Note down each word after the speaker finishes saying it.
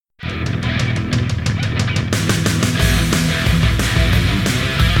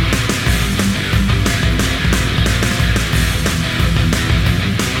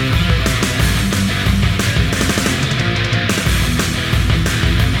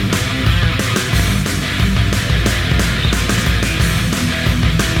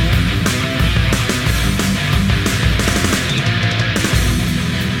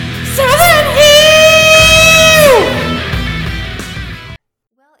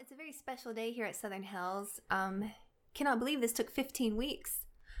it's a very special day here at Southern Hills. Cannot believe this took 15 weeks.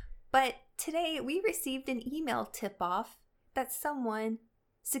 But today we received an email tip-off that someone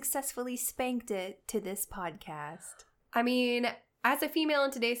successfully spanked it to this podcast. I mean, as a female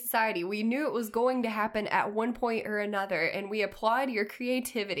in today's society, we knew it was going to happen at one point or another, and we applaud your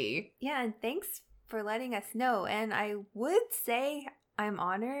creativity. Yeah, and thanks for letting us know. And I would say I'm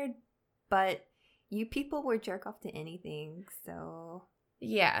honored, but you people were jerk off to anything, so...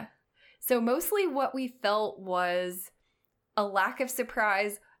 Yeah. So mostly what we felt was a lack of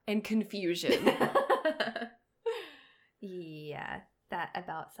surprise and confusion. Yeah, that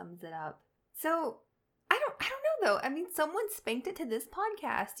about sums it up. So, I don't know though. I mean, someone spanked it to this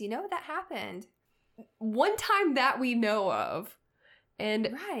podcast. You know, that happened. One time that we know of.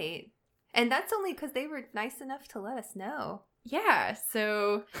 And right. And that's only because they were nice enough to let us know. Yeah,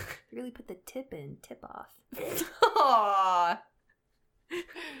 so... Really put the tip off. Aww.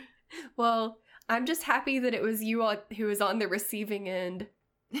 Well, I'm just happy that it was you who was on the receiving end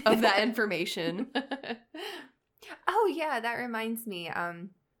of that information. Oh, yeah, that reminds me.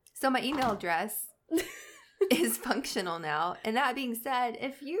 So my email address is functional now. And that being said,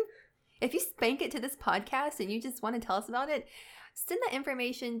 if you spank it to this podcast and you just want to tell us about it, send that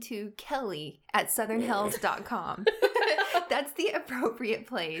information to Kelly@southernhills.com. That's the appropriate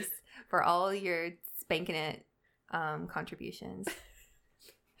place for all your spanking it contributions.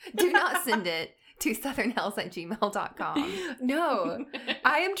 Do not send it to southernhills@gmail.com. No,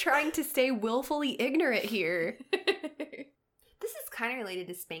 I am trying to stay willfully ignorant here. This is kind of related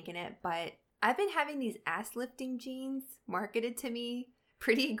to spanking it, but I've been having these ass lifting jeans marketed to me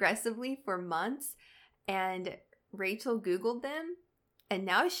pretty aggressively for months, and Rachel Googled them, and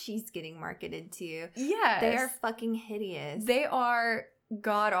now she's getting marketed to. Yes. They are fucking hideous. They are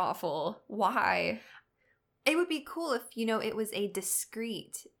god-awful. Why? It would be cool if, it was a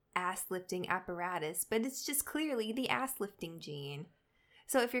discreet ass-lifting apparatus, but it's just clearly the ass-lifting gene.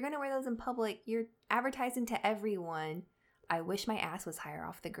 So if you're going to wear those in public, you're advertising to everyone, I wish my ass was higher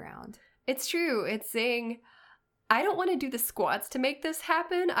off the ground. It's true. It's saying, I don't want to do the squats to make this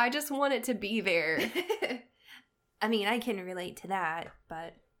happen. I just want it to be there. I mean, I can relate to that,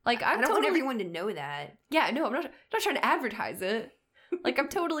 but like I don't want everyone to know that. Yeah, no, I'm not trying to advertise it. Like, I'm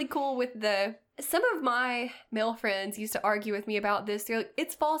totally cool with some of my male friends used to argue with me about this. They're like,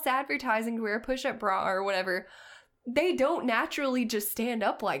 it's false advertising to wear a push-up bra or whatever. They don't naturally just stand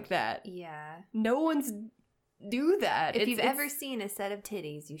up like that. Yeah. No one's do that. If you've ever seen a set of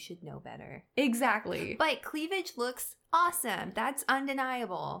titties, you should know better. Exactly. But cleavage looks awesome. That's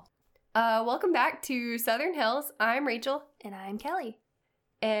undeniable. Welcome back to Southern Hills. I'm Rachel. And I'm Kelly.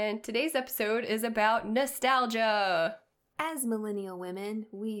 And today's episode is about nostalgia. As millennial women,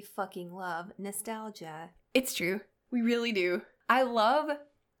 we fucking love nostalgia. It's true. We really do. I love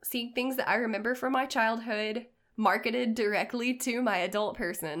seeing things that I remember from my childhood marketed directly to my adult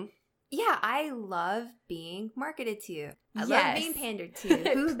person. Yeah, I love being marketed to. I love being pandered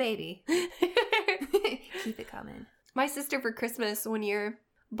to. Ooh, baby. Keep it coming. My sister for Christmas one year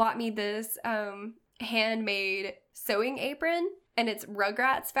bought me this handmade sewing apron, and it's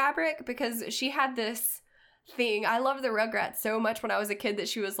Rugrats fabric because she had this thing. I loved the Rugrats so much when I was a kid that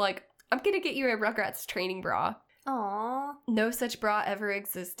she was like, I'm gonna get you a Rugrats training bra. Aww. No such bra ever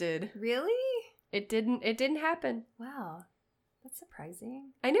existed. Really? It didn't happen. Wow. That's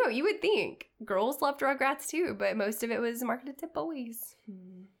surprising. I know, you would think. Girls loved Rugrats too, but most of it was marketed to boys.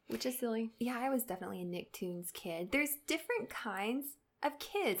 Which is silly. Yeah, I was definitely a Nicktoons kid. There's different kinds of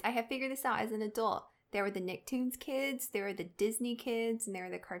kids. I have figured this out as an adult. There were the Nicktoons kids, there were the Disney kids, and there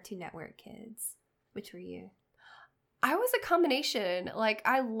were the Cartoon Network kids. Which were you? I was a combination. Like,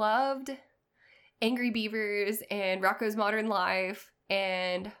 I loved Angry Beavers and Rocko's Modern Life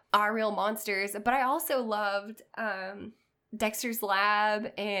and Our Real Monsters, but I also loved Dexter's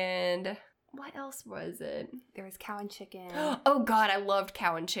Lab and what else was it? There was Cow and Chicken. Oh God, I loved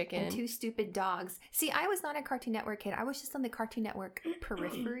Cow and Chicken. And Two Stupid Dogs. See, I was not a Cartoon Network kid. I was just on the Cartoon Network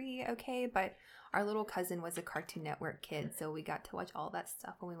periphery, okay? But our little cousin was a Cartoon Network kid, so we got to watch all that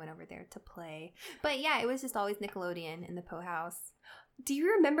stuff when we went over there to play. But yeah, it was just always Nickelodeon in the Poe house. Do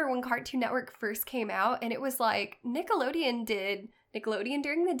you remember when Cartoon Network first came out? And it was like Nickelodeon did Nickelodeon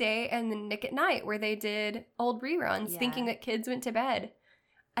during the day and then Nick at Night, where they did old reruns thinking that kids went to bed.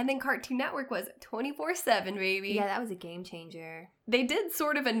 And then Cartoon Network was 24/7, baby. Yeah, that was a game changer. They did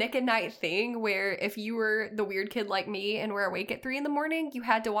sort of a Nick at Night thing where if you were the weird kid like me and were awake at 3 a.m, you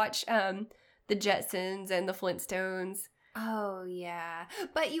had to watch the Jetsons and the Flintstones. Oh, yeah.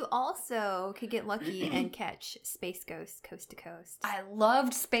 But you also could get lucky and catch Space Ghost Coast to Coast. I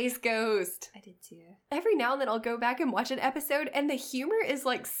loved Space Ghost. I did too. Every now and then I'll go back and watch an episode, and the humor is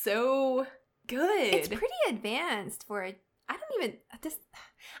like so good. It's pretty advanced for a... I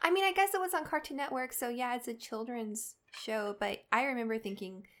mean, I guess it was on Cartoon Network, so yeah, it's a children's show, but I remember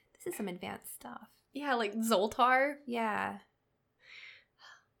thinking, this is some advanced stuff. Yeah, like Zoltar. Yeah.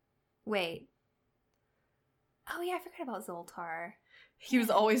 Wait. Oh, yeah, I forgot about Zoltar. He was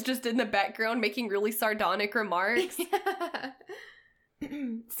always just in the background making really sardonic remarks.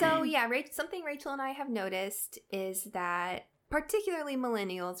 So, yeah, something Rachel and I have noticed is that particularly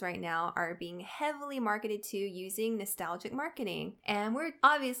millennials right now are being heavily marketed to using nostalgic marketing. And we're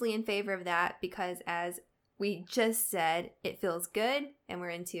obviously in favor of that because, as we just said, it feels good and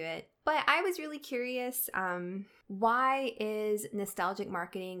we're into it. But I was really curious, why is nostalgic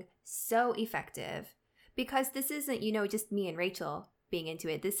marketing so effective? Because this isn't, just me and Rachel being into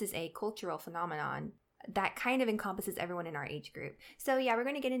it. This is a cultural phenomenon that kind of encompasses everyone in our age group. So yeah, we're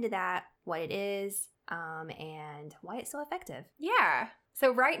going to get into that, what it is, and why it's so effective. Yeah.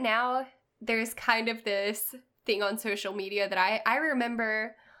 So right now, there's kind of this thing on social media that I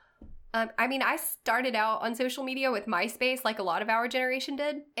remember. I started out on social media with MySpace like a lot of our generation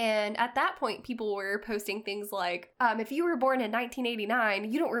did. And at that point, people were posting things like, if you were born in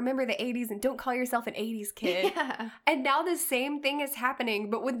 1989, you don't remember the 80s and don't call yourself an 80s kid. Yeah. And now the same thing is happening,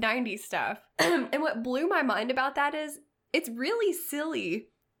 but with 90s stuff. And what blew my mind about that is it's really silly.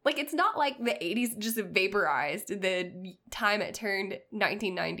 Like, it's not like the 80s just vaporized the time it turned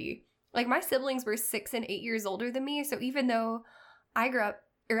 1990. Like, my siblings were 6 and 8 years older than me, so even though I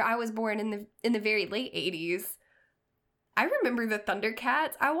was born in the very late 80s, I remember the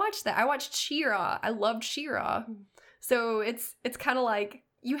Thundercats. I watched that. I watched She-Ra. I loved She-Ra. So it's kind of like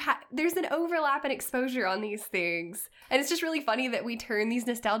there's an overlap and exposure on these things. And it's just really funny that we turn these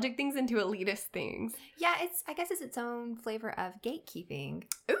nostalgic things into elitist things. Yeah, I guess it's its own flavor of gatekeeping.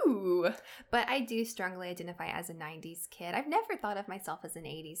 Ooh. But I do strongly identify as a 90s kid. I've never thought of myself as an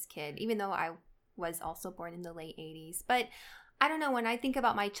 80s kid, even though I was also born in the late 80s. But I don't know, when I think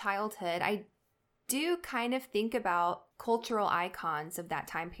about my childhood, I do kind of think about cultural icons of that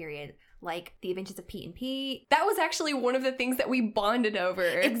time period, like The Adventures of Pete and Pete. That was actually one of the things that we bonded over.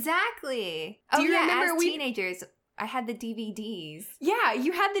 Exactly. Do you remember as teenagers, I had the DVDs. Yeah,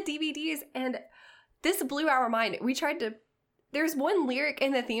 you had the DVDs, and this blew our mind. There's one lyric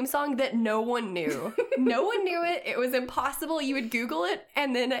in the theme song that no one knew. No one knew it. It was impossible. You would Google it,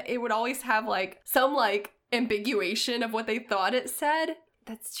 and then it would always have some ambiguation of what they thought it said.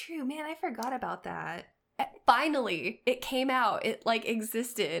 That's true. Man, I forgot about that. Finally, it came out. It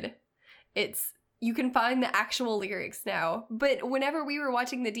existed. You can find the actual lyrics now. But whenever we were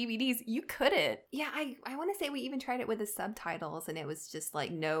watching the DVDs, you couldn't. Yeah, I want to say we even tried it with the subtitles and it was just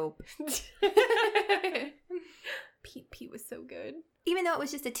like, nope. Pete was so good. Even though it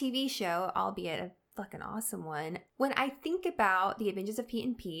was just a TV show, albeit a fucking awesome one, when I think about The Adventures of Pete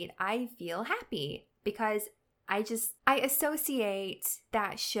and Pete, I feel happy because I associate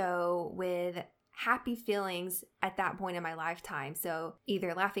that show with happy feelings at that point in my lifetime. So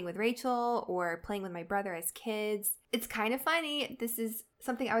either laughing with Rachel or playing with my brother as kids. It's kind of funny. This is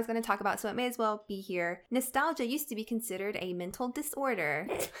something I was going to talk about, so it may as well be here. Nostalgia used to be considered a mental disorder.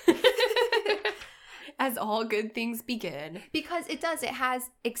 As all good things begin. Because it does. It has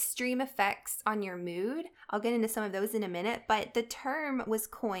extreme effects on your mood. I'll get into some of those in a minute. But the term was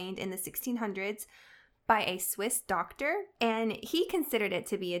coined in the 1600s by a Swiss doctor, and he considered it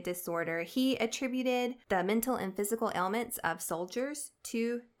to be a disorder. He attributed the mental and physical ailments of soldiers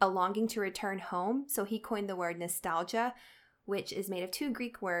to a longing to return home. So he coined the word nostalgia, which is made of two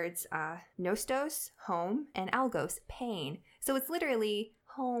Greek words, nostos, home, and algos, pain. So it's literally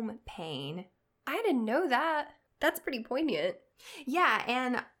home pain. I didn't know that. That's pretty poignant. Yeah,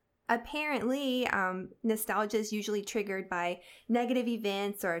 and apparently, nostalgia is usually triggered by negative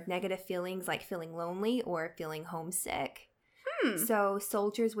events or negative feelings like feeling lonely or feeling homesick. So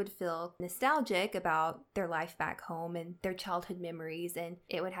soldiers would feel nostalgic about their life back home and their childhood memories, and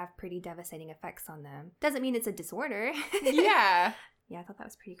it would have pretty devastating effects on them. Doesn't mean it's a disorder. Yeah. Yeah, I thought that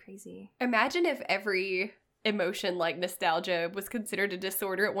was pretty crazy. Imagine if every emotion like nostalgia was considered a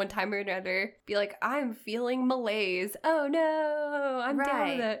disorder at one time or another. Be like, I'm feeling malaise. Oh no, I'm down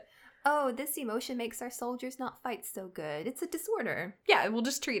with it. Oh, this emotion makes our soldiers not fight so good. It's a disorder. Yeah, we'll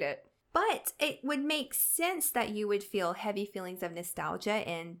just treat it. But it would make sense that you would feel heavy feelings of nostalgia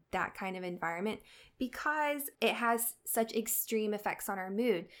in that kind of environment because it has such extreme effects on our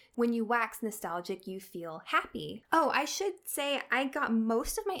mood. When you wax nostalgic, you feel happy. Oh, I should say I got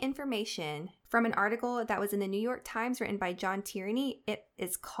most of my information from an article that was in the New York Times written by John Tierney. It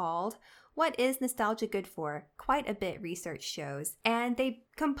is called "What is Nostalgia Good For?" Quite a bit, research shows. And they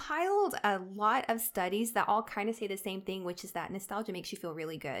compiled a lot of studies that all kind of say the same thing, which is that nostalgia makes you feel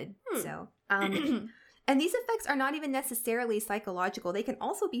really good. So, and these effects are not even necessarily psychological. They can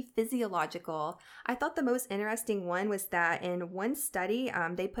also be physiological. I thought the most interesting one was that in one study,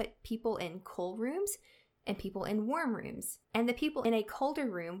 they put people in cold rooms and people in warm rooms. And the people in a colder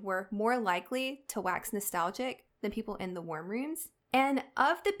room were more likely to wax nostalgic than people in the warm rooms. And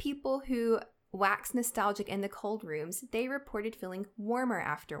of the people who wax nostalgic in the cold rooms, they reported feeling warmer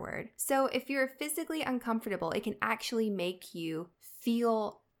afterward. So if you're physically uncomfortable, it can actually make you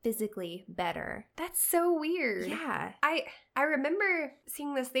feel physically better. That's so weird. Yeah. I remember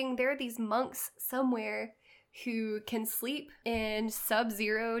seeing this thing. There are these monks somewhere who can sleep in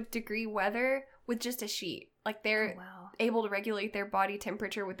sub-zero degree weather with just a sheet. Like they're able to regulate their body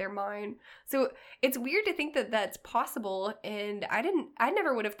temperature with their mind. So it's weird to think that that's possible. And I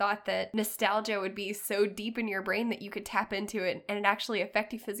never would have thought that nostalgia would be so deep in your brain that you could tap into it and it actually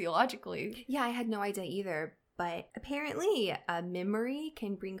affect you physiologically. Yeah, I had no idea either. But apparently a memory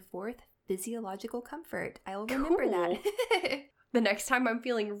can bring forth physiological comfort. I'll remember that. The next time I'm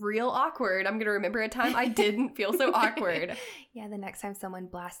feeling real awkward, I'm going to remember a time I didn't feel so awkward. Yeah, the next time someone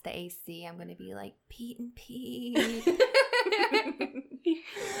blasts the AC, I'm going to be like, Pete and Pete.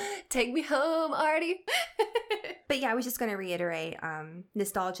 Take me home, Artie. But yeah, I was just going to reiterate,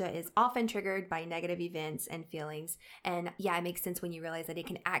 nostalgia is often triggered by negative events and feelings. And yeah, it makes sense when you realize that it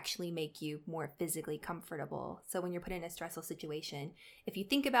can actually make you more physically comfortable. So when you're put in a stressful situation, if you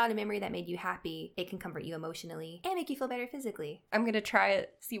think about a memory that made you happy, it can comfort you emotionally and make you feel better physically. I'm going to try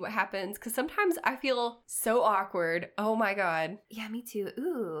it, see what happens. Because sometimes I feel so awkward. Oh my God. Yeah, me too.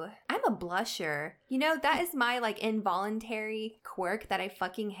 Ooh, I'm a blusher. You know, that is my like involuntary quirk that I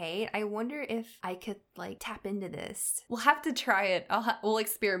fucking hate. I wonder if I could like tap into this. We'll have to try it. We'll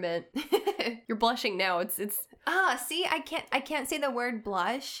experiment. You're blushing now. It's see, I can't say the word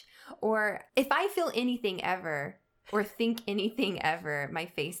blush, or if I feel anything ever or think anything ever, my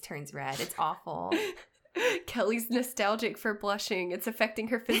face turns red. It's awful. Kelly's nostalgic for blushing. It's affecting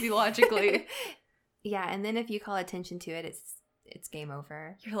her physiologically. Yeah, and then if you call attention to it, it's game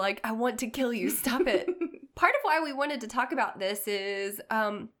over. You're like, I want to kill you. Stop it. Part of why we wanted to talk about this is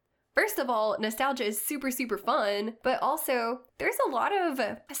first of all, nostalgia is super, super fun, but also there's a lot of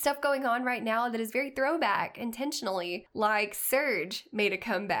stuff going on right now that is very throwback intentionally, like Surge made a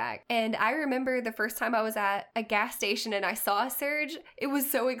comeback. And I remember the first time I was at a gas station and I saw Surge, it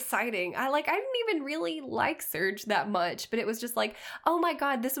was so exciting. I didn't even really like Surge that much, but it was just like, oh my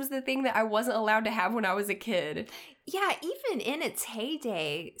God, this was the thing that I wasn't allowed to have when I was a kid. Yeah, even in its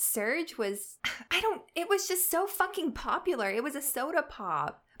heyday, Surge was, it was just so fucking popular. It was a soda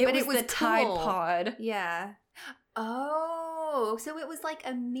pop. But it was the cool. Tide Pod. Yeah. Oh, so it was like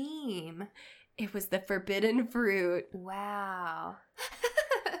a meme. It was the forbidden fruit. Wow.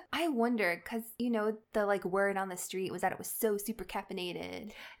 I wonder, because, you know, the like word on the street was that it was so super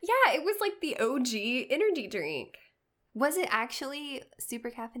caffeinated. Yeah, it was like the OG energy drink. Was it actually super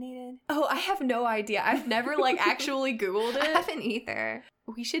caffeinated? Oh, I have no idea. I've never like actually Googled it. I haven't either.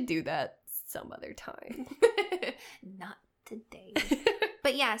 We should do that some other time. Not today.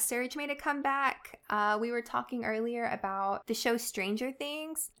 But yeah, Surge made a comeback. We were talking earlier about the show Stranger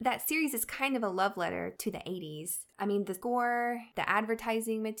Things. That series is kind of a love letter to the 80s. I mean, the score, the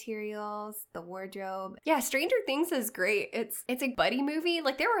advertising materials, the wardrobe. Yeah, Stranger Things is great. It's a buddy movie.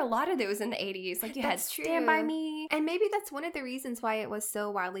 Like, there were a lot of those in the 80s. Like, you had Stand By Me. And maybe that's one of the reasons why it was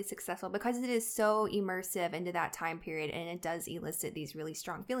so wildly successful, because it is so immersive into that time period, and it does elicit these really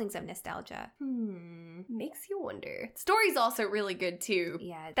strong feelings of nostalgia. Makes you wonder. The story's also really good, too.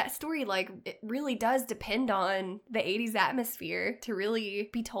 Yeah. That story, like, it really does depend on the 80s atmosphere to really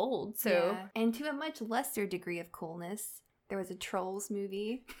be told, so. Yeah. And to a much lesser degree of coolness, there was a Trolls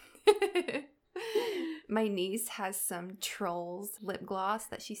movie. My niece has some Trolls lip gloss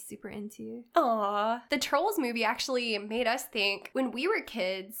that she's super into. Aw. The Trolls movie actually made us think, when we were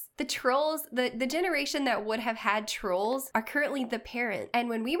kids, the Trolls, the generation that would have had Trolls are currently the parent. And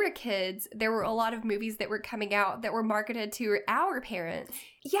when we were kids, there were a lot of movies that were coming out that were marketed to our parents.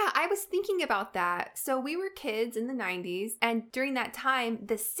 Yeah, I was thinking about that. So we were kids in the 90s, and during that time,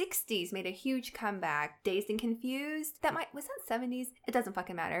 the 60s made a huge comeback. Dazed and Confused. Was that 70s? It doesn't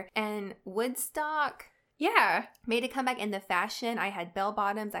fucking matter. And Woodstock. Yeah. Made a comeback in the fashion. I had bell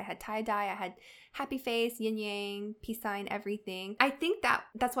bottoms, I had tie-dye, I had happy face, yin yang, peace sign, everything. I think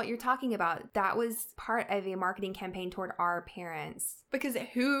that's what you're talking about. That was part of a marketing campaign toward our parents. Because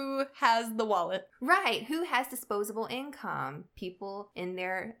who has the wallet? Right. Who has disposable income? People in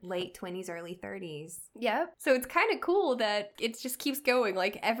their late 20s, early 30s. Yep. So it's kind of cool that it just keeps going.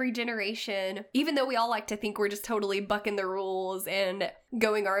 Like every generation, even though we all like to think we're just totally bucking the rules and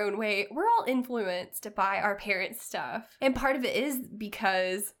going our own way, we're all influenced by our parents' stuff. And part of it is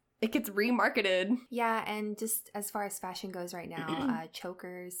because it gets remarketed. Yeah, and just as far as fashion goes right now,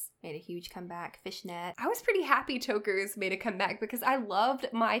 chokers made a huge comeback. Fishnet. I was pretty happy chokers made a comeback because I loved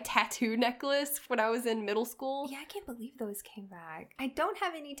my tattoo necklace when I was in middle school. Yeah, I can't believe those came back. I don't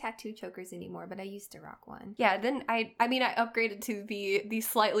have any tattoo chokers anymore, but I used to rock one. Yeah, then I upgraded to the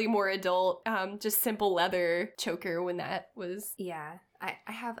slightly more adult, just simple leather choker when that was. Yeah, I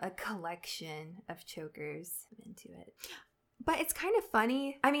have a collection of chokers. I'm into it. But it's kind of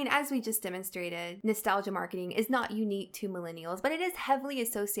funny. I mean, as we just demonstrated, nostalgia marketing is not unique to millennials, but it is heavily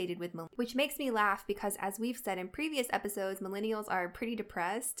associated with millennials, which makes me laugh because, as we've said in previous episodes, millennials are pretty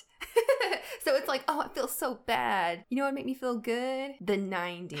depressed. So it's like, oh, it feels so bad. You know what made me feel good? The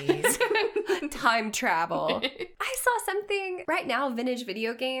 90s. Time travel. I saw something right now. Vintage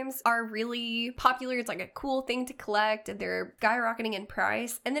video games are really popular. It's like a cool thing to collect, and they're skyrocketing in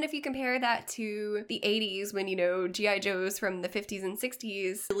price. And then if you compare that to the 80s when, you know, G.I. Joes from the 50s and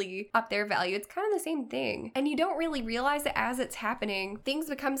 60s really up their value, it's kind of the same thing. And you don't really realize that as it's happening, things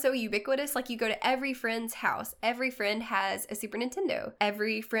become so ubiquitous. Like you go to every friend's house. Every friend has a Super Nintendo.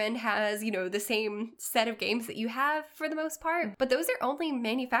 Every friend has, you know, the same set of games that you have for the most part. But those are only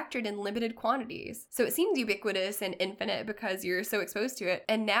manufactured in limited quantities. So it seems ubiquitous and infinite because you're so exposed to it.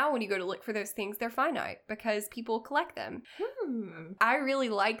 And now when you go to look for those things, they're finite because people collect them. I really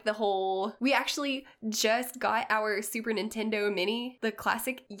like the whole, we actually just got our Super Nintendo Mini, the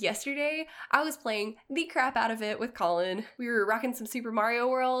classic, yesterday. I was playing the crap out of it with Colin. We were rocking some Super Mario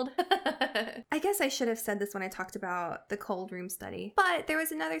World. I guess I should have said this when I talked about the cold room study, but there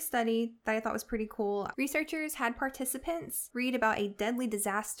was another study that I thought was pretty cool. Researchers had participants read about a deadly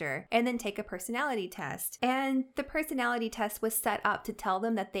disaster and then take a personality test. And the personality test was set up to tell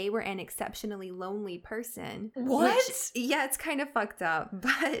them that they were an exceptionally lonely person. What? Yeah, it's kind of fucked up.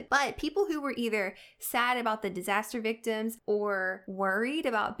 But people who were either sad about the disaster victims or worried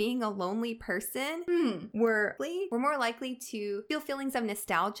about being a lonely person were more likely to feel feelings of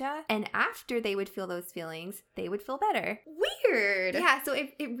nostalgia. And after they would feel those feelings, they would feel better. Weird. Yeah, so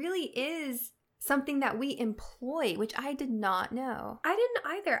it really is something that we employ, which I did not know. I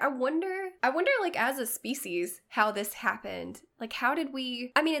didn't either. I wonder like as a species how this happened. Like how did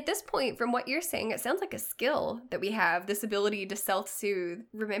we, I mean at this point from what you're saying, it sounds like a skill that we have, this ability to self-soothe,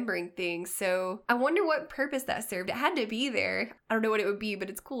 remembering things. So I wonder what purpose that served. It had to be there. I don't know what it would be, but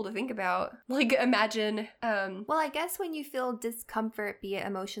it's cool to think about. Like imagine, well, I guess when you feel discomfort, be it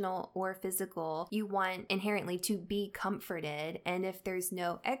emotional or physical, you want inherently to be comforted. And if there's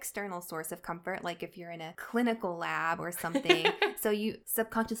no external source of comfort, like if you're in a clinical lab or something, so you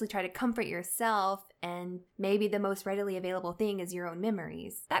subconsciously try to comfort yourself, and maybe the most readily available thing is your own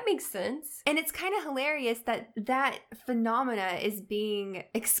memories. That makes sense. And it's kind of hilarious that that phenomena is being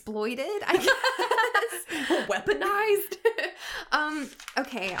exploited, I guess. Weaponized.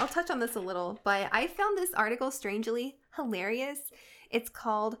 Okay, I'll touch on this a little, but I found this article strangely hilarious. It's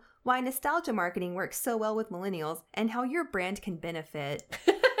called Why Nostalgia Marketing Works So Well with Millennials and How Your Brand Can Benefit.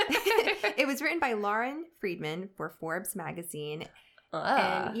 It was written by Lauren Friedman for Forbes magazine.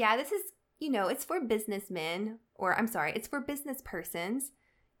 And yeah, this is, you know, it's for businessmen, or I'm sorry, it's for business persons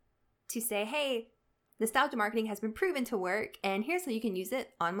to say, hey, nostalgia marketing has been proven to work, and here's how you can use it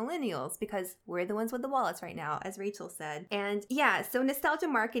on millennials because we're the ones with the wallets right now, as Rachel said. And yeah, so nostalgia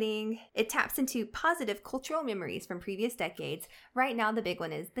marketing, it taps into positive cultural memories from previous decades. Right now, the big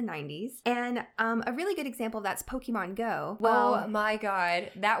one is the 90s. And a really good example of that's Pokemon Go. Well, oh my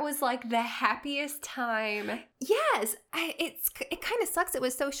God, that was like the happiest time. Yes, it kind of sucks it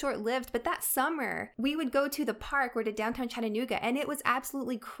was so short-lived, but that summer, we would go to the park or to downtown Chattanooga, and it was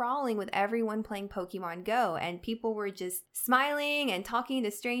absolutely crawling with everyone playing Pokemon Go, and people were just smiling and talking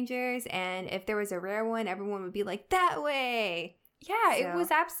to strangers, and if there was a rare one, everyone would be like, that way! Yeah, it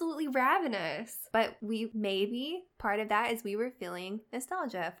was absolutely ravenous. But maybe part of that is we were feeling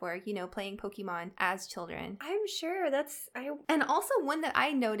nostalgia for, you know, playing Pokemon as children. I'm sure And also one that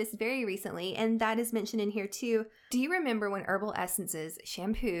I noticed very recently, and that is mentioned in here too. Do you remember when Herbal Essences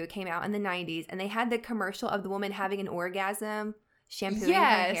shampoo came out in the 90s and they had the commercial of the woman having an orgasm shampooing her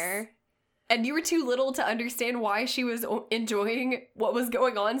hair? And you were too little to understand why she was enjoying what was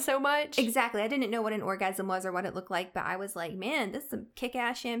going on so much? Exactly. I didn't know what an orgasm was or what it looked like, but I was like, man, this is some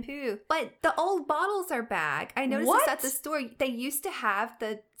kick-ass shampoo. But the old bottles are back. I noticed this at the store. They used to have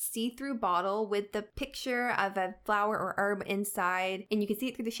the see-through bottle with the picture of a flower or herb inside, and you can see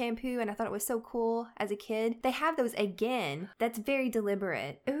it through the shampoo, and I thought it was so cool as a kid. They have those again. That's very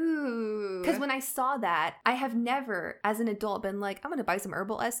deliberate. Ooh. Because when I saw that, I have never, as an adult, been like, I'm going to buy some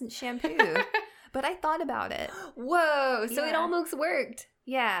herbal essence shampoo. But I thought about it. Whoa, so it almost worked.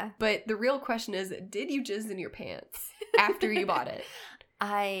 Yeah. But the real question is, did you jizz in your pants after you bought it?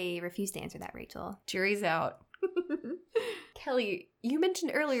 I refuse to answer that, Rachel. Jury's out. Kelly, you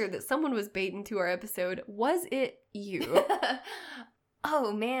mentioned earlier that someone was bait into our episode. Was it you?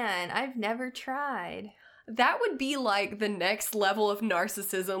 Oh man, I've never tried. That would be like the next level of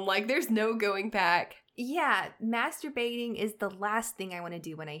narcissism. Like, there's no going back. Yeah, masturbating is the last thing I want to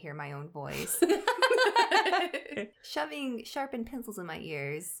do when I hear my own voice. Shoving sharpened pencils in my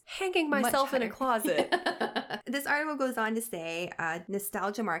ears. Hanging myself in a closet. This article goes on to say,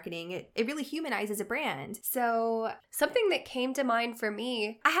 nostalgia marketing, it really humanizes a brand. So something that came to mind for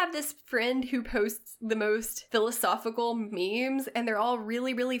me, I have this friend who posts the most philosophical memes, and they're all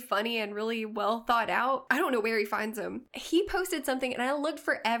really, really funny and really well thought out. I don't know where he finds them. He posted something, and I looked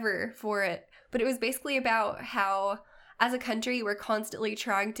forever for it, but it was basically about how as a country, we're constantly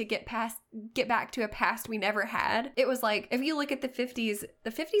trying to get back to a past we never had. It was like, if you look at the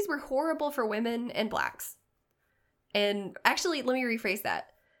 50s were horrible for women and blacks. And actually, let me rephrase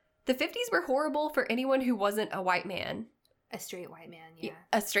that. The 50s were horrible for anyone who wasn't a white man. A straight white man, yeah.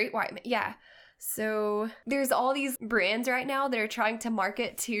 A straight white man, yeah. So there's all these brands right now that are trying to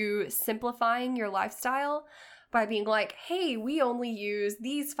market to simplifying your lifestyle by being like, hey, we only use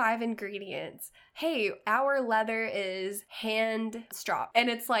these 5 ingredients. Hey, our leather is hand stropped. And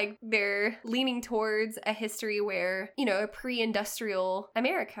it's like they're leaning towards a history where, you know, pre-industrial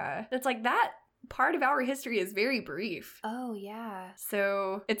America. It's like that part of our history is very brief. Oh, yeah.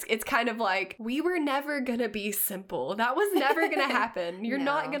 So it's kind of like, we were never gonna be simple. That was never gonna happen. You're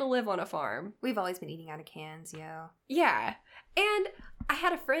not gonna live on a farm. We've always been eating out of cans, yo. Yeah. And I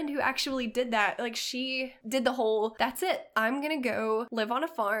had a friend who actually did that. Like, she did the whole, that's it, I'm gonna go live on a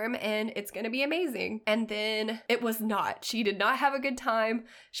farm and it's gonna be amazing. And then it was not. She did not have a good time.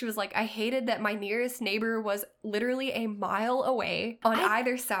 She was like, I hated that my nearest neighbor was literally a mile away on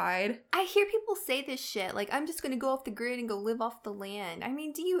either side. I hear people say this shit, like, I'm just gonna go off the grid and go live off the land. I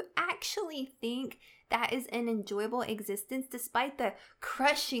mean, do you actually think that is an enjoyable existence despite the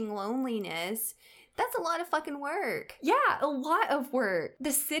crushing loneliness? That's a lot of fucking work. Yeah, a lot of work.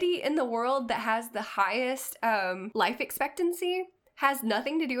 The city in the world that has the highest life expectancy has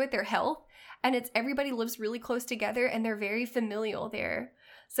nothing to do with their health. And it's everybody lives really close together and they're very familial there.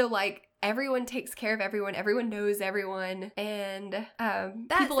 So like everyone takes care of everyone. Everyone knows everyone. And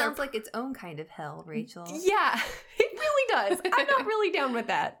that sounds like its own kind of hell, Rachel. Yeah, it really does. I'm not really down with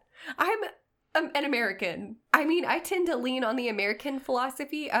that. I'm an American. I mean, I tend to lean on the American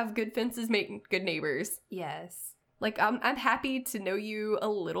philosophy of good fences make good neighbors. Yes. Like, I'm happy to know you a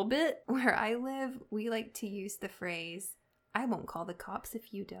little bit. Where I live, we like to use the phrase, I won't call the cops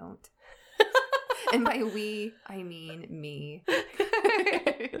if you don't. And by we, I mean me.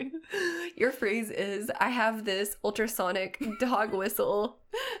 Your phrase is, I have this ultrasonic dog whistle.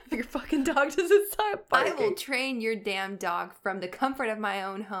 If your fucking dog doesn't stop barking, I will train your damn dog from the comfort of my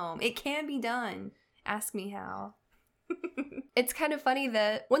own home. It can be done. Ask me how. It's kind of funny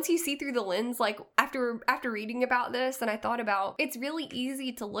that once you see through the lens, like after reading about this, and I thought about, it's really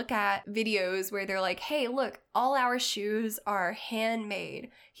easy to look at videos where they're like, hey, look, all our shoes are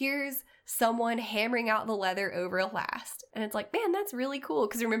handmade. Here's someone hammering out the leather over a last. And it's like, man, that's really cool.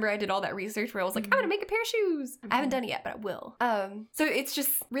 Because remember, I did all that research where I was like, I'm going to make a pair of shoes. I haven't done it yet, but I will. So it's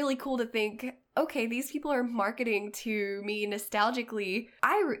just really cool to think, okay, these people are marketing to me nostalgically.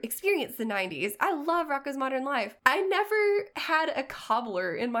 I experienced the 90s. I love Rocko's Modern Life. I never had a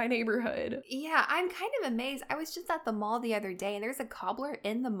cobbler in my neighborhood. Yeah, I'm kind of amazed. I was just at the mall the other day and there's a cobbler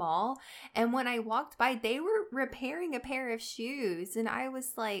in the mall. And when I walked by, they were repairing a pair of shoes. And I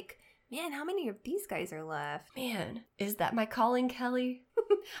was like, man, how many of these guys are left? Man, is that my calling, Kelly?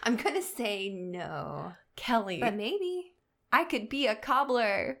 I'm going to say no. Kelly. But maybe. I could be a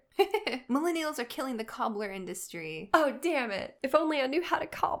cobbler. Millennials are killing the cobbler industry. Oh, damn it. If only I knew how to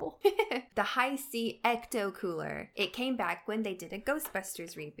cobble. The High C Ecto Cooler. It came back when they did a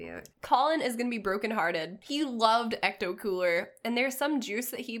Ghostbusters reboot. Colin is going to be brokenhearted. He loved Ecto Cooler, and there's some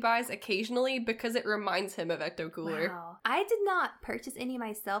juice that he buys occasionally because it reminds him of Ecto Cooler. Wow. I did not purchase any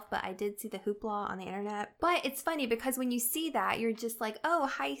myself, but I did see the hoopla on the internet. But it's funny because when you see that, you're just like, oh,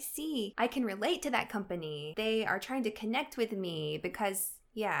 High C. I can relate to that company. They are trying to connect with me because...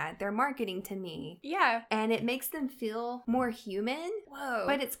 yeah, they're marketing to me. Yeah. And it makes them feel more human. Whoa.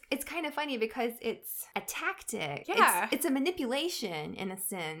 But it's kind of funny because it's a tactic. Yeah. It's a manipulation in a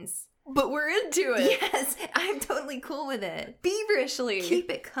sense. But we're into it. Yes, I'm totally cool with it. Feverishly.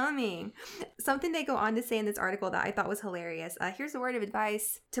 Keep it coming. Something they go on to say in this article that I thought was hilarious. Here's a word of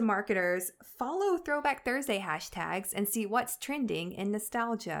advice to marketers. Follow Throwback Thursday hashtags and see what's trending in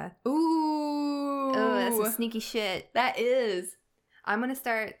nostalgia. Ooh. Oh, that's some sneaky shit. That is. I'm going to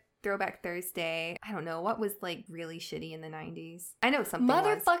start Throwback Thursday. I don't know. What was like really shitty in the 90s? I know something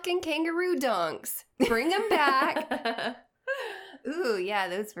Motherfucking kangaroo dunks. Bring them back. Ooh, yeah,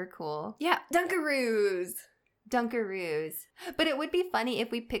 those were cool. Yeah, Dunkaroos. Dunkaroos. But it would be funny if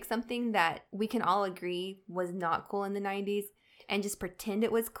we pick something that we can all agree was not cool in the 90s and just pretend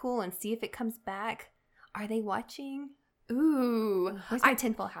it was cool and see if it comes back. Are they watching? Ooh. Where's my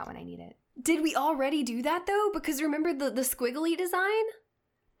tinfoil hat when I need it? Did we already do that, though? Because remember the squiggly design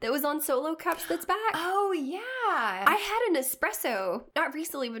that was on Solo cups that's back? Oh, yeah. I had an espresso, not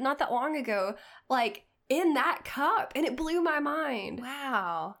recently, but not that long ago, like, in that cup, and it blew my mind.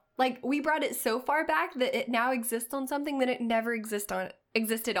 Wow. Like, we brought it so far back that it now exists on something that it never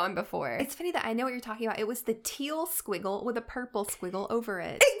existed on before. It's funny that I know what you're talking about. It was the teal squiggle with a purple squiggle over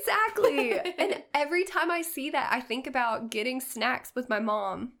it. Exactly. And every time I see that, I think about getting snacks with my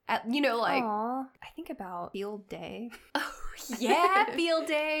mom at, like... Aww. I think about field day. Oh, yeah, field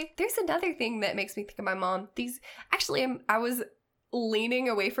day. There's another thing that makes me think of my mom. I was leaning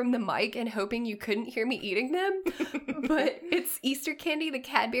away from the mic and hoping you couldn't hear me eating them, but it's Easter candy, the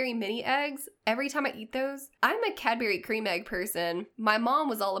Cadbury mini eggs. Every time I eat those, I'm a Cadbury cream egg person. My mom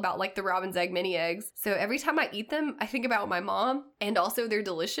was all about like the Robin's egg mini eggs, so every time I eat them, I think about my mom, and also they're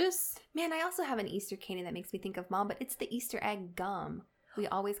delicious. Man, I also have an Easter candy that makes me think of mom, but it's the Easter egg gum. We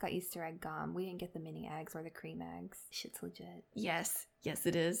always got Easter egg gum. We didn't get the mini eggs or the cream eggs. Shit's legit. Yes,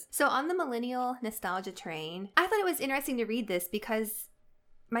 it is. So on the millennial nostalgia train, I thought it was interesting to read this because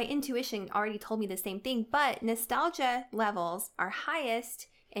my intuition already told me the same thing, but nostalgia levels are highest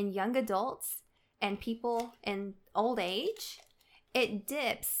in young adults and people in old age. It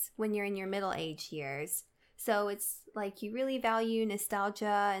dips when you're in your middle age years. So it's like you really value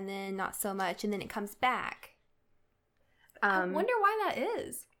nostalgia and then not so much, and then it comes back. I wonder why that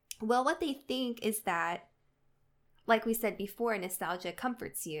is. Well, what they think is that, like we said before, nostalgia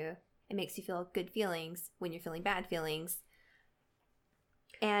comforts you. It makes you feel good feelings when you're feeling bad feelings.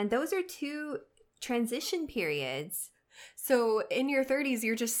 And those are two transition periods. So in your 30s,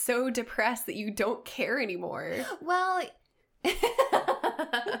 you're just so depressed that you don't care anymore. Well, it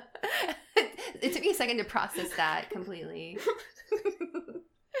took me a second to process that completely.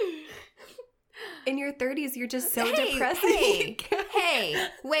 In your 30s, you're just so depressed. Hey,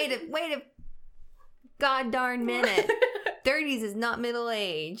 wait a god darn minute. 30s is not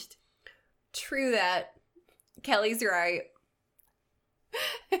middle-aged. True that. Kelly's right.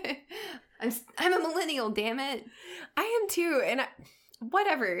 I'm a millennial, damn it. I am too, and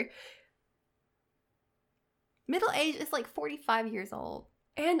whatever. Middle age is like 45 years old.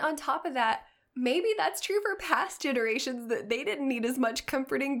 And on top of that, maybe that's true for past generations that they didn't need as much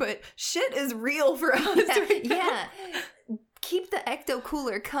comforting, but shit is real for us right now. Yeah. Keep the ecto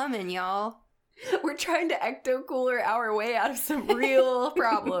cooler coming, y'all. We're trying to ecto cooler our way out of some real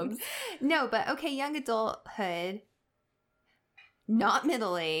problems. No, but okay, young adulthood, not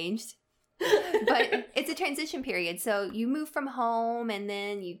middle-aged, but it's a transition period. So you move from home and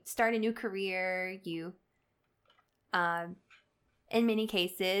then you start a new career. You, in many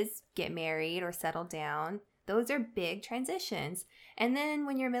cases, get married or settle down. Those are big transitions. And then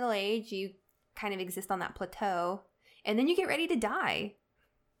when you're middle-aged, you kind of exist on that plateau. And then you get ready to die.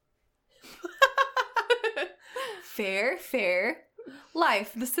 Fair.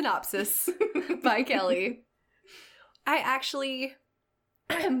 Life, the synopsis by Kelly. I actually,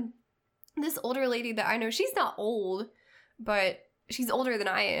 this older lady that I know, she's not old, but she's older than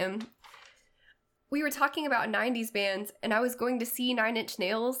I am. We were talking about 90s bands, and I was going to see 9 Inch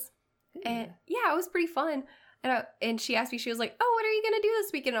Nails. And yeah, it was pretty fun. And she asked me, she was like, oh, what are you going to do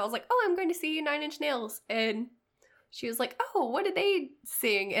this weekend? And I was like, oh, I'm going to see 9 Inch Nails. And she was like, oh, what did they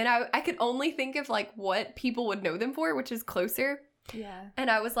sing? And I could only think of like what people would know them for, which is Closer. Yeah. And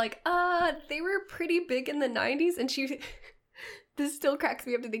I was like, they were pretty big in the 90s. And this still cracks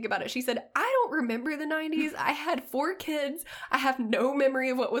me up to think about it. She said, I don't remember the 90s. I had 4 kids. I have no memory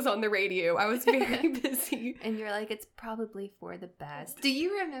of what was on the radio. I was very busy. And you're like, it's probably for the best. Do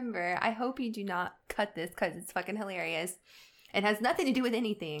you remember? I hope you do not cut this because it's fucking hilarious. It has nothing to do with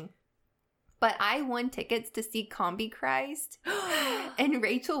anything. But I won tickets to see Combi Christ. And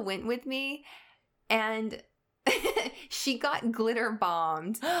Rachel went with me. And she got glitter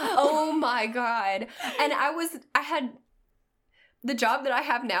bombed. Oh my God. And I had the job that I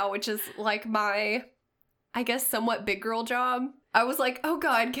have now, which is like my, I guess, somewhat big girl job. I was like, oh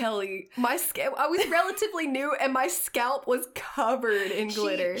God, Kelly, I was relatively new and my scalp was covered in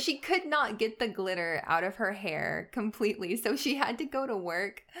glitter. She could not get the glitter out of her hair completely. So she had to go to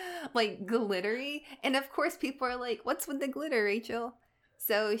work like glittery. And of course people are like, what's with the glitter, Rachel?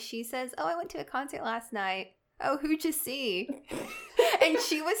 So she says, oh, I went to a concert last night. Oh, who'd you see? And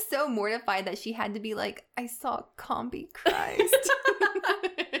she was so mortified that she had to be like, I saw Combi Christ.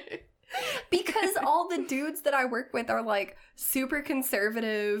 Because all the dudes that I work with are like super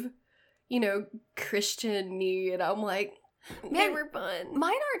conservative, Christian-y. And I'm like, they were fun.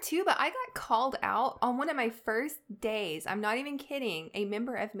 Mine are too, but I got called out on one of my first days. I'm not even kidding. A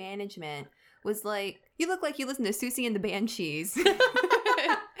member of management was like, you look like you listen to Susie and the Banshees.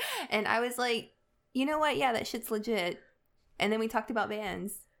 And I was like, you know what? Yeah, that shit's legit. And then we talked about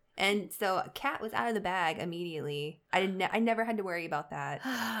bands. And so Kat was out of the bag immediately. I never had to worry about that.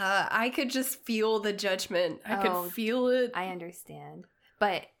 I could just feel the judgment. I could feel it. I understand.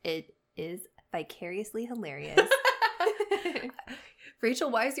 But it is vicariously hilarious. Rachel,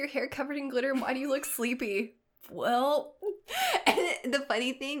 why is your hair covered in glitter? Why do you look sleepy? Well. And the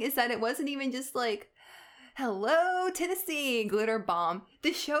funny thing is that it wasn't even just like, hello, Tennessee, glitter bomb.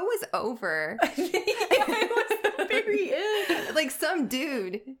 The show was over. It was the very end. Like some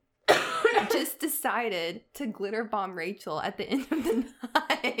dude just decided to glitter bomb Rachel at the end of the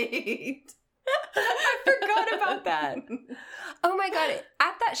night. I forgot about that. Oh my God.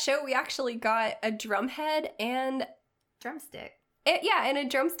 At that show, we actually got a drum head and drumstick. And a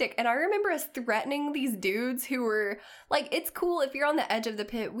drumstick. And I remember us threatening these dudes who were like, it's cool if you're on the edge of the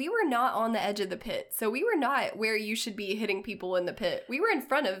pit. We were not on the edge of the pit. So we were not where you should be hitting people in the pit. We were in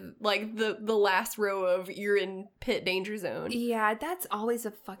front of like the last row of you're in pit danger zone. Yeah, that's always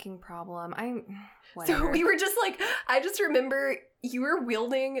a fucking problem. So we were just like, I just remember you were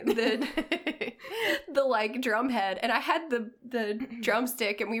wielding the like drum head and I had the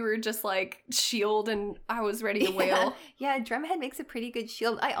drumstick and we were just like shield and I was ready to wail. Yeah, drum head makes a pretty good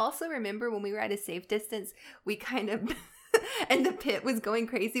shield. I also remember when we were at a safe distance, we kind of and the pit was going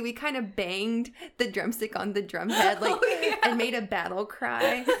crazy. We kind of banged the drumstick on the drum head and made a battle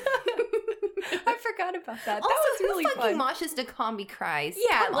cry. I forgot about that. Also, That was really fucking fun. moshes to Combi Christ.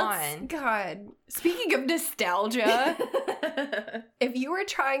 Yeah, Come on. God. Speaking of nostalgia, if you were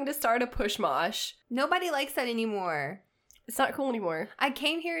trying to start a push mosh, Nobody likes that anymore. it's not cool anymore. I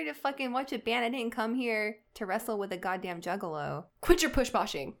came here to fucking watch a band. I didn't come here to wrestle with a goddamn juggalo. Quit your push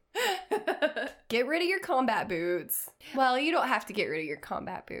moshing. Get rid of your combat boots. Well, you don't have to get rid of your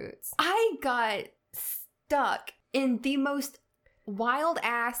combat boots. I got stuck in the most wild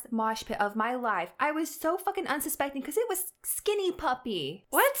ass mosh pit of my life. I was so fucking unsuspecting because it was Skinny Puppy.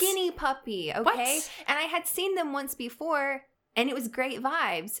 What? Skinny Puppy, okay? What? And I had seen them once before and it was great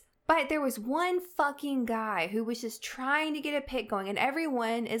vibes. But there was one fucking guy who was just trying to get a pit going and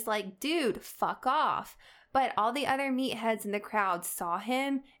everyone is like, dude, fuck off. But all the other meatheads in the crowd saw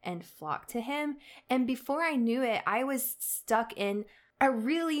him and flocked to him. And before I knew it, I was stuck in a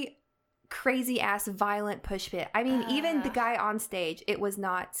really crazy ass violent push pit. I mean, even the guy on stage, it was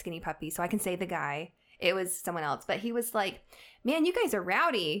not Skinny Puppy, so I can say the guy. It was someone else. But he was like, man, you guys are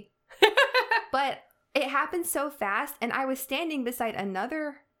rowdy. But it happened so fast. And I was standing beside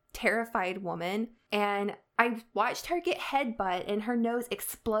another terrified woman. And I watched her get headbutt and her nose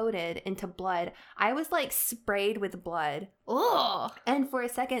exploded into blood. I was like sprayed with blood. Ugh. And for a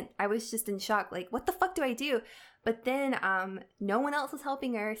second, I was just in shock. Like, what the fuck do I do? But then no one else was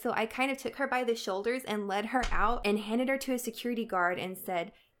helping her. So I kind of took her by the shoulders and led her out and handed her to a security guard and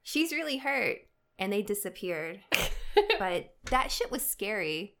said, she's really hurt. And they disappeared. But that shit was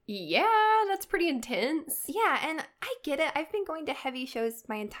scary. Yeah, that's pretty intense. Yeah, and I get it. I've been going to heavy shows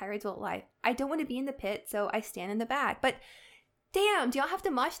my entire adult life. I don't want to be in the pit, so I stand in the back. But damn, do y'all have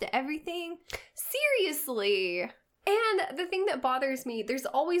to mosh to everything? Seriously. And the thing that bothers me, there's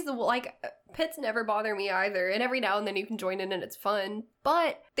always the, like, pits never bother me either. And every now and then you can join in and it's fun.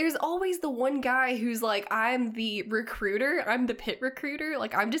 But there's always the one guy who's like, I'm the recruiter. I'm the pit recruiter.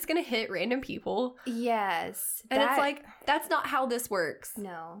 Like, I'm just going to hit random people. Yes. And it's like, that's not how this works.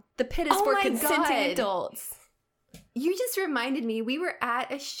 No. The pit is for consenting adults. You just reminded me, we were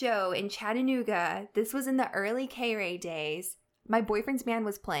at a show in Chattanooga. This was in the early K-Ray days. My boyfriend's band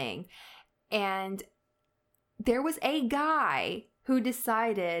was playing. And there was a guy who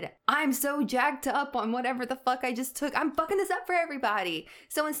decided, I'm so jacked up on whatever the fuck I just took. I'm fucking this up for everybody.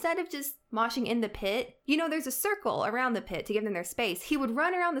 So instead of just moshing in the pit, you know, there's a circle around the pit to give them their space. He would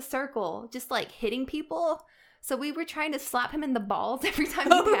run around the circle, just like hitting people. So we were trying to slap him in the balls every time he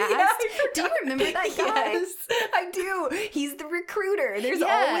passed. Yeah, do you remember that guy? Yes, I do. He's the recruiter. There's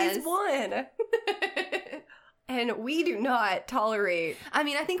always one. And we do not tolerate. I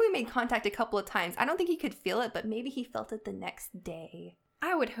mean, I think we made contact a couple of times. I don't think he could feel it, but maybe he felt it the next day.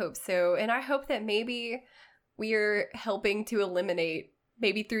 I would hope so. And I hope that maybe we're helping to eliminate,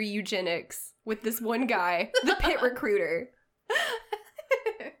 maybe through eugenics, with this one guy, the pit recruiter.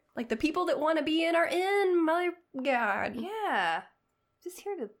 Like, the people that want to be in are in, my God. Yeah. Just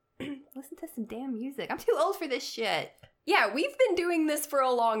here to listen to some damn music. I'm too old for this shit. Yeah, we've been doing this for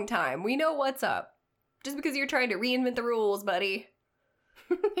a long time. We know what's up. Just because you're trying to reinvent the rules, buddy.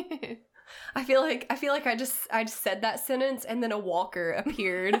 I feel like I just said that sentence and then a walker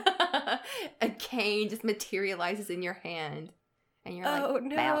appeared. A cane just materializes in your hand. And you're oh, like,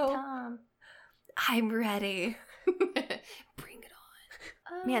 no. about time. I'm ready. Bring it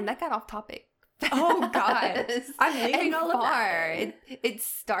on. Man, that got off topic. Oh, God. I'm leaving all of that. It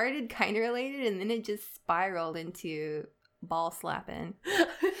started kind of related and then it just spiraled into ball slapping.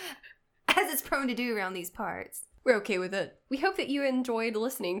 As it's prone to do around these parts. We're okay with it. We hope that you enjoyed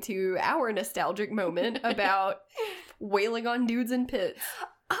listening to our nostalgic moment about wailing on dudes in pits.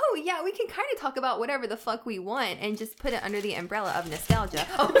 Oh, yeah, we can kind of talk about whatever the fuck we want and just put it under the umbrella of nostalgia.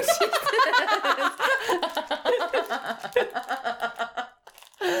 Oh, shit.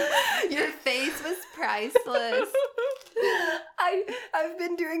 Your face was priceless. I've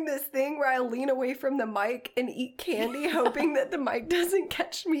been doing this thing where I lean away from the mic and eat candy, hoping that the mic doesn't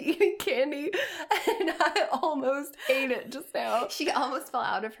catch me eating candy, and I almost ate it just now. She almost fell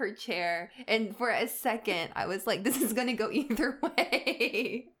out of her chair, and for a second, I was like, this is gonna go either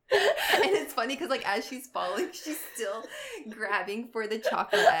way. And it's funny because, like, as she's falling, she's still grabbing for the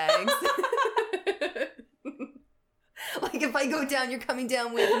chocolate eggs. Like, if I go down, you're coming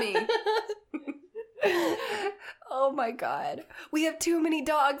down with me. Oh my God. We have too many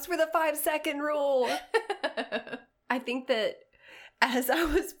dogs for the 5-second rule. I think that as I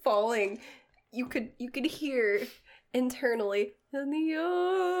was falling, you could hear internally, in the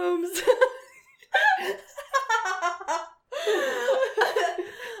arms.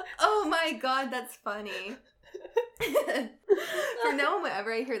 Oh my God, that's funny. From now on,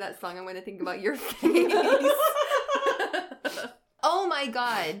 whenever I hear that song, I'm going to think about your face. Oh my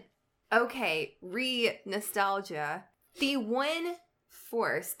God. Okay, re-nostalgia. The one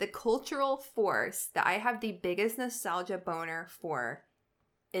force, the cultural force that I have the biggest nostalgia boner for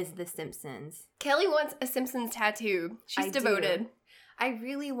is The Simpsons. Kelly wants a Simpsons tattoo. She's devoted. Do. I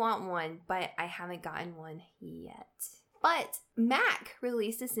really want one, but I haven't gotten one yet. But Mac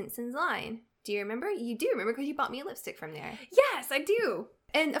released a Simpsons line. Do you remember? You do remember because you bought me a lipstick from there. Yes, I do.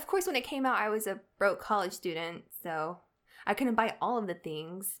 And of course, when it came out, I was a broke college student, so I couldn't buy all of the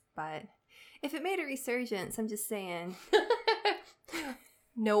things, but if it made a resurgence, I'm just saying.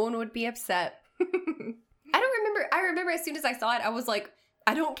 No one would be upset. I remember as soon as I saw it, I was like,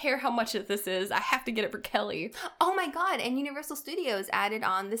 I don't care how much this is. I have to get it for Kelly. Oh my God. And Universal Studios added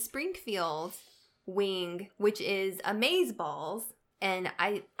on the Springfield wing, which is Amazeballs. And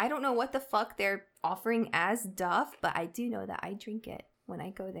I don't know what the fuck they're offering as Duff, but I do know that I drink it when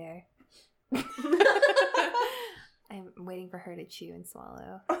I go there. I'm waiting for her to chew and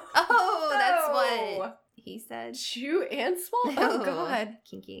swalla. Oh, that's what he said. Chew and swallow? Oh, God.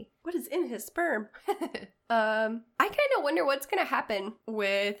 Kinky. What is in his sperm? I kind of wonder what's going to happen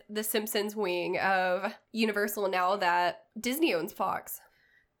with the Simpsons wing of Universal now that Disney owns Fox.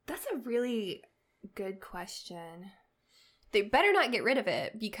 That's a really good question. They better not get rid of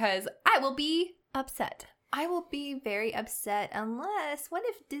it because I will be upset. I will be very upset unless, what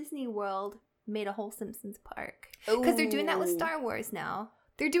if Disney World made a whole Simpsons park? Because they're doing that with Star Wars now.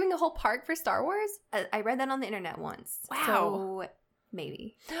 They're doing a whole park for Star Wars? I read that on the internet once. Wow. So,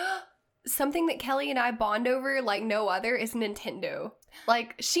 maybe. Something that Kelly and I bond over like no other is Nintendo.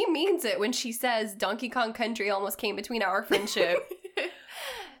 Like, she means it when she says Donkey Kong Country almost came between our friendship.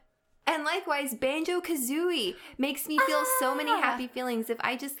 And likewise, Banjo-Kazooie makes me feel so many happy feelings if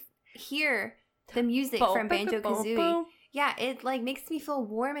I just hear the music from Banjo-Kazooie. Yeah, it like makes me feel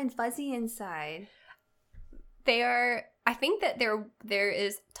warm and fuzzy inside. I think that there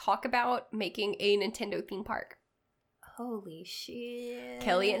is talk about making a Nintendo theme park. Holy shit.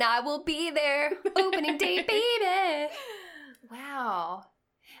 Kelli and I will be there. Opening day, baby. Wow.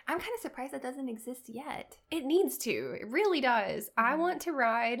 I'm kind of surprised that doesn't exist yet. It needs to. It really does. I want to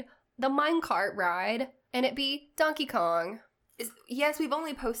ride the minecart ride and it be Donkey Kong. Yes, we've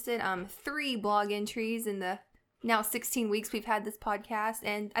only posted 3 blog entries in the now 16 weeks we've had this podcast,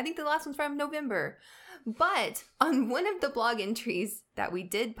 and I think the last one's from November. But on one of the blog entries that we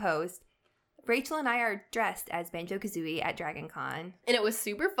did post, Rachel and I are dressed as Banjo-Kazooie at Dragon Con. And it was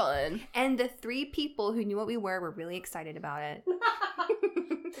super fun. And the 3 people who knew what we were really excited about it.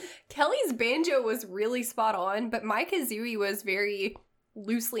 Kelli's banjo was really spot on, but my kazooie was very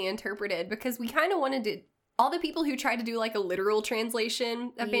loosely interpreted because we kind of wanted to... All the people who tried to do like a literal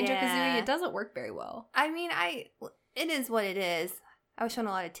translation of Banjo-Kazooie, it doesn't work very well. I mean, it is what it is. I was showing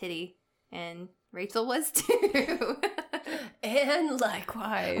a lot of titty, and Rachel was too. And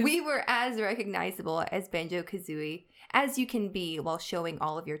likewise. We were as recognizable as Banjo-Kazooie as you can be while showing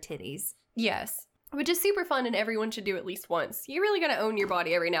all of your titties. Yes. Which is super fun and everyone should do at least once. You really gotta own your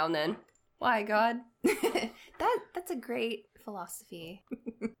body every now and then. Why, God? That's a great philosophy.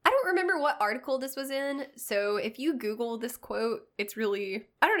 I don't remember what article this was in, so if you Google this quote, it's really,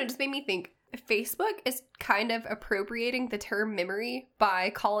 I don't know, it just made me think. Facebook is kind of appropriating the term memory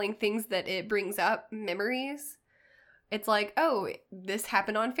by calling things that it brings up memories. It's like, oh, this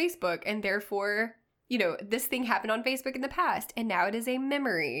happened on Facebook, and therefore, you know, this thing happened on Facebook in the past, and now it is a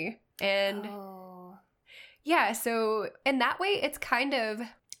memory. And yeah, so in that way, it's kind of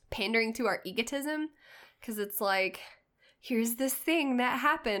pandering to our egotism, because it's like, here's this thing that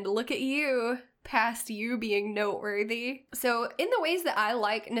happened, look at you, past you being noteworthy. So in the ways that I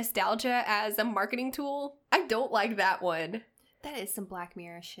like nostalgia as a marketing tool, I don't like that one. That is some Black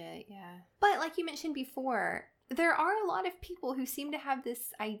Mirror shit, yeah. But like you mentioned before, there are a lot of people who seem to have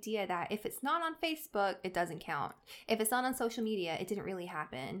this idea that if it's not on Facebook, it doesn't count. If it's not on social media, it didn't really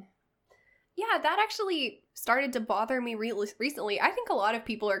happen. Yeah, that actually started to bother me recently. I think a lot of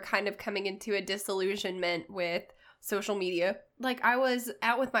people are kind of coming into a disillusionment with social media. Like I was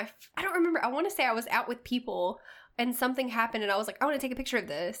out with I want to say I was out with people and something happened and I was like, I want to take a picture of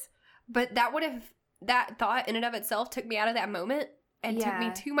this. But that thought in and of itself took me out of that moment and took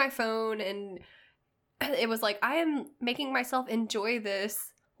me to my phone, and it was like, I am making myself enjoy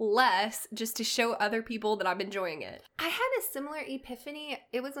this less just to show other people that I'm enjoying it. I had a similar epiphany.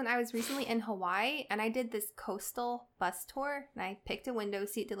 It was when I was recently in Hawaii and I did this coastal bus tour and I picked a window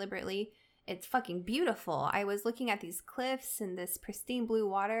seat deliberately. It's fucking beautiful. I was looking at these cliffs and this pristine blue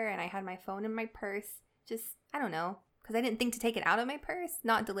water and I had my phone in my purse. Just, I don't know, because I didn't think to take it out of my purse,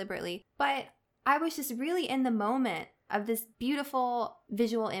 not deliberately. But I was just really in the moment of this beautiful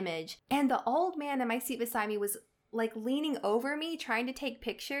visual image. And the old man in my seat beside me was like leaning over me, trying to take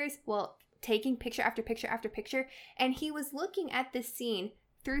pictures, taking picture after picture after picture. And he was looking at this scene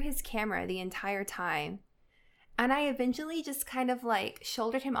through his camera the entire time. And I eventually just kind of like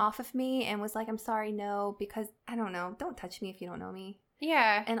shouldered him off of me and was like, I'm sorry, no, because I don't know. Don't touch me if you don't know me.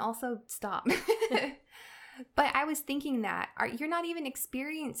 Yeah. And also stop. But I was thinking that you're not even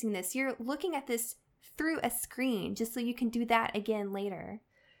experiencing this. You're looking at this through a screen just so you can do that again later.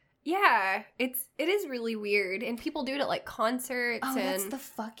 Yeah, it is really weird. And people do it at like concerts. Oh, that's the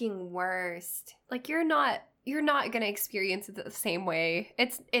fucking worst. Like you're not going to experience it the same way.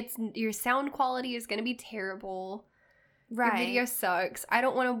 It's your sound quality is going to be terrible. Right. Your video sucks. I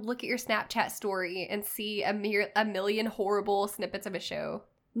don't want to look at your Snapchat story and see a million horrible snippets of a show.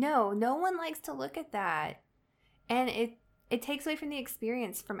 No one likes to look at that. And it takes away from the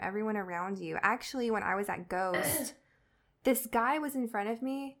experience from everyone around you. Actually, when I was at Ghost, this guy was in front of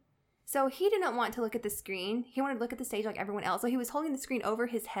me. So he didn't want to look at the screen. He wanted to look at the stage like everyone else. So he was holding the screen over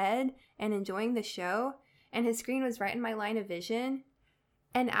his head and enjoying the show. And his screen was right in my line of vision.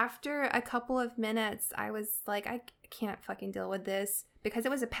 And after a couple of minutes, I was like, I can't fucking deal with this. Because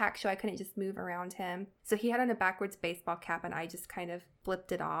it was a packed show, I couldn't just move around him. So he had on a backwards baseball cap and I just kind of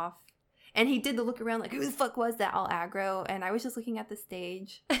flipped it off. And he did the look around like, who the fuck was that, all aggro? And I was just looking at the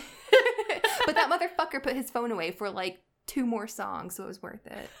stage. But that motherfucker put his phone away for like 2 more songs, so it was worth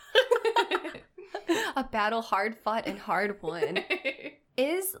it. A battle hard fought and hard won.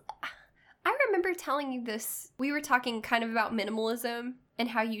 I remember telling you this. We were talking kind of about minimalism and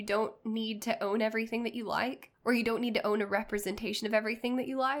how you don't need to own everything that you like, or you don't need to own a representation of everything that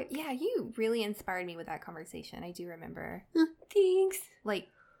you like. Yeah, you really inspired me with that conversation. I do remember. Thanks. Like,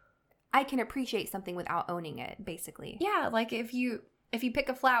 I can appreciate something without owning it, basically. Yeah, like if you pick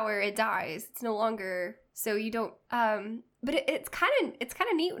a flower, it dies. It's no longer, so you don't, but it's kind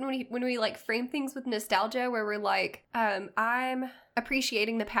of neat when we like frame things with nostalgia, where we're like, I'm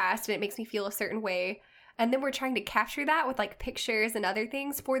appreciating the past and it makes me feel a certain way. And then we're trying to capture that with like pictures and other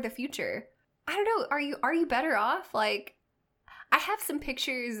things for the future. I don't know. Are you better off? Like, I have some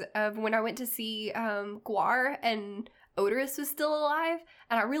pictures of when I went to see Guar and Odorous was still alive,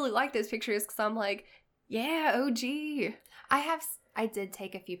 and I really like those pictures because I'm like, yeah, OG. I did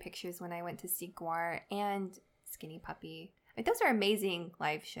take a few pictures when I went to see Guar and Skinny Puppy. Like, those are amazing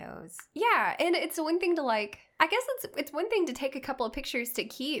live shows. Yeah, and it's one thing to like, I guess it's one thing to take a couple of pictures to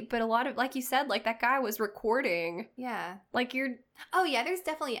keep, but a lot of, like you said, like that guy was recording. Yeah. Like Oh yeah, there's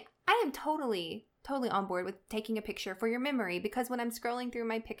definitely, I am totally on board with taking a picture for your memory, because when I'm scrolling through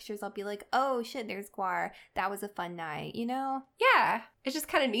my pictures, I'll be like, oh shit, there's Guar. That was a fun night, you know? Yeah. It's just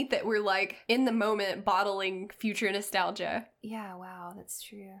kind of neat that we're like in the moment bottling future nostalgia. Yeah, wow, that's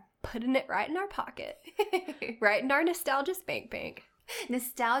true. Putting it right in our pocket. Right in our nostalgia spank bank.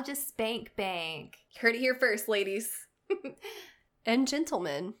 Nostalgia spank bank. You heard it here first, ladies. And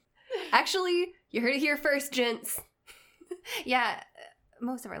gentlemen. Actually, you heard it here first, gents. Yeah,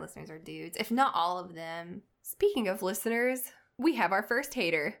 most of our listeners are dudes, if not all of them. Speaking of listeners, we have our first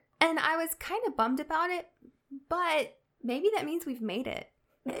hater. And I was kind of bummed about it, but maybe that means we've made it.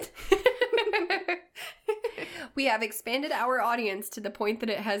 We have expanded our audience to the point that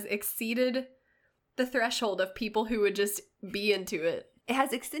it has exceeded the threshold of people who would just be into it. It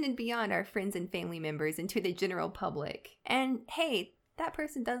has extended beyond our friends and family members into the general public. And hey, that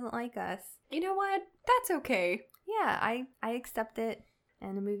person doesn't like us. You know what? That's okay. Yeah, I accept it,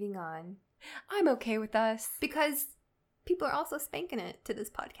 and I'm moving on. I'm okay with us. Because people are also spanking it to this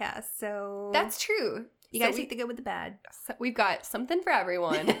podcast, so... That's true. You gotta take the good with the bad. So we've got something for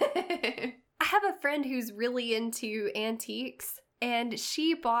everyone. I have a friend who's really into antiques, and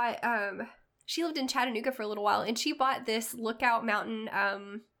she bought, she lived in Chattanooga for a little while, and she bought this Lookout Mountain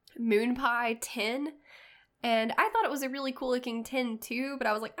moon pie tin, and I thought it was a really cool looking tin too, but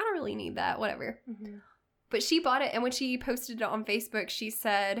I was like, I don't really need that, whatever. Mm-hmm. But she bought it, and when she posted it on Facebook, she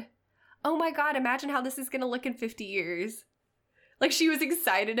said, oh my god, imagine how this is gonna look in 50 years. Like, she was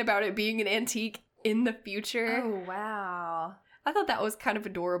excited about it being an antique in the future. Oh, wow. I thought that was kind of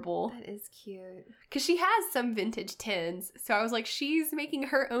adorable. That is cute. Because she has some vintage tins. So I was like, she's making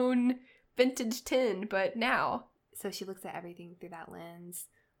her own vintage tin, but now. So she looks at everything through that lens.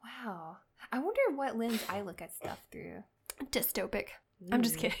 Wow. I wonder what lens I look at stuff through. Dystopic. I'm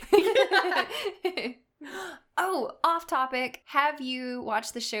just kidding. Oh, off topic. Have you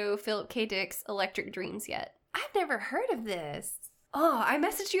watched the show Philip K. Dick's Electric Dreams yet? I've never heard of this. Oh, I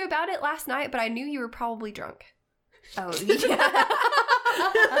messaged you about it last night, but I knew you were probably drunk. Oh, yeah.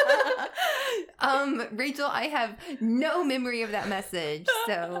 Rachel, I have no memory of that message,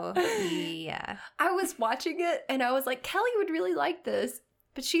 so yeah. I was watching it, and I was like, Kelly would really like this,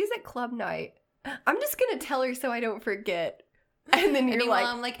 but she's at club night. I'm just gonna tell her so I don't forget. And then you're like,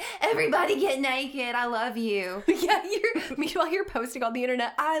 I'm like, everybody get naked. I love you. Yeah, meanwhile you're posting on the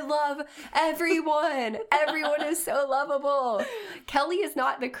internet, I love everyone. Everyone is so lovable. Kelly is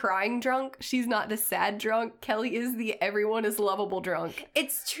not the crying drunk. She's not the sad drunk. Kelly is the everyone is lovable drunk.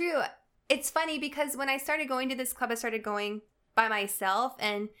 It's true. It's funny because when I started going to this club, I started going by myself.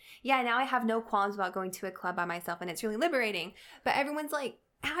 And yeah, now I have no qualms about going to a club by myself, and it's really liberating. But everyone's like,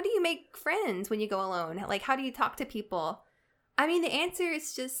 how do you make friends when you go alone? Like, how do you talk to people? I mean, the answer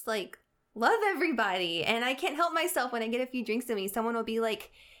is just, like, love everybody. And I can't help myself when I get a few drinks in me. Someone will be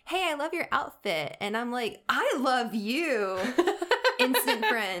like, hey, I love your outfit. And I'm like, I love you. Instant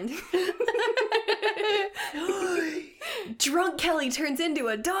friend. Drunk Kelly turns into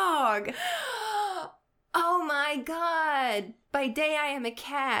a dog. Oh, my God. By day, I am a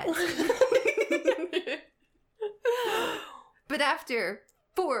cat. But after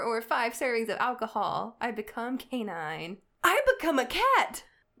 4 or 5 servings of alcohol, I become canine. I become a cat.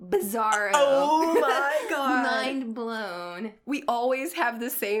 Bizarro. Oh my god. Mind blown. We always have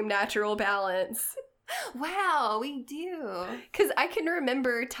the same natural balance. Wow, we do. Because I can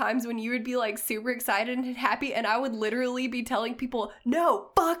remember times when you would be like super excited and happy, and I would literally be telling people,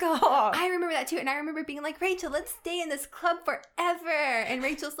 no, fuck off. I remember that too. And I remember being like, Rachel, let's stay in this club forever. And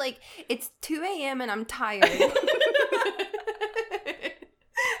Rachel's like, it's 2 a.m. and I'm tired.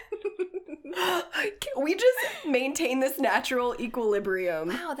 We just maintain this natural equilibrium.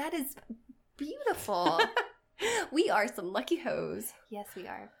 Wow, that is beautiful. We are some lucky hoes. Yes, we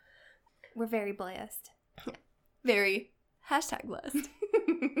are. We're very blessed. Very #blessed.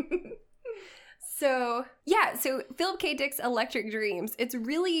 So Philip K. Dick's Electric Dreams. It's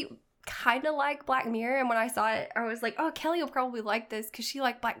really kind of like Black Mirror. And when I saw it, I was like, oh, Kelli will probably like this because she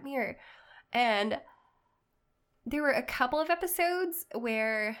liked Black Mirror. And there were a couple of episodes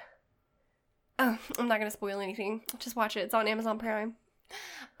where, oh, I'm not going to spoil anything. Just watch it. It's on Amazon Prime.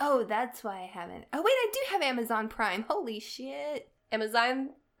 Oh, that's why I haven't. Oh, wait, I do have Amazon Prime. Holy shit. Amazon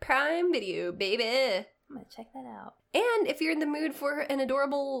Prime Video, baby. I'm going to check that out. And if you're in the mood for an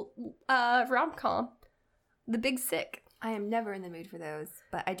adorable rom-com, The Big Sick. I am never in the mood for those,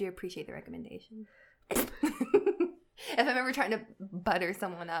 but I do appreciate the recommendation. If I'm ever trying to butter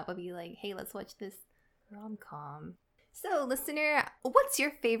someone up, I'll be like, hey, let's watch this rom-com. So, listener, what's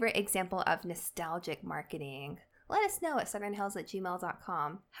your favorite example of nostalgic marketing? Let us know at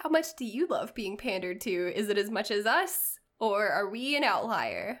southernhells@gmail.com. How much do you love being pandered to? Is it as much as us? Or are we an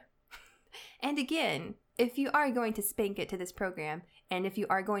outlier? And again, if you are going to spank it to this program, and if you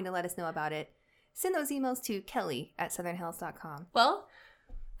are going to let us know about it, send those emails to Kelli@southernhells.com. Well,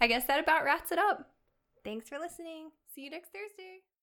 I guess that about wraps it up. Thanks for listening. See you next Thursday.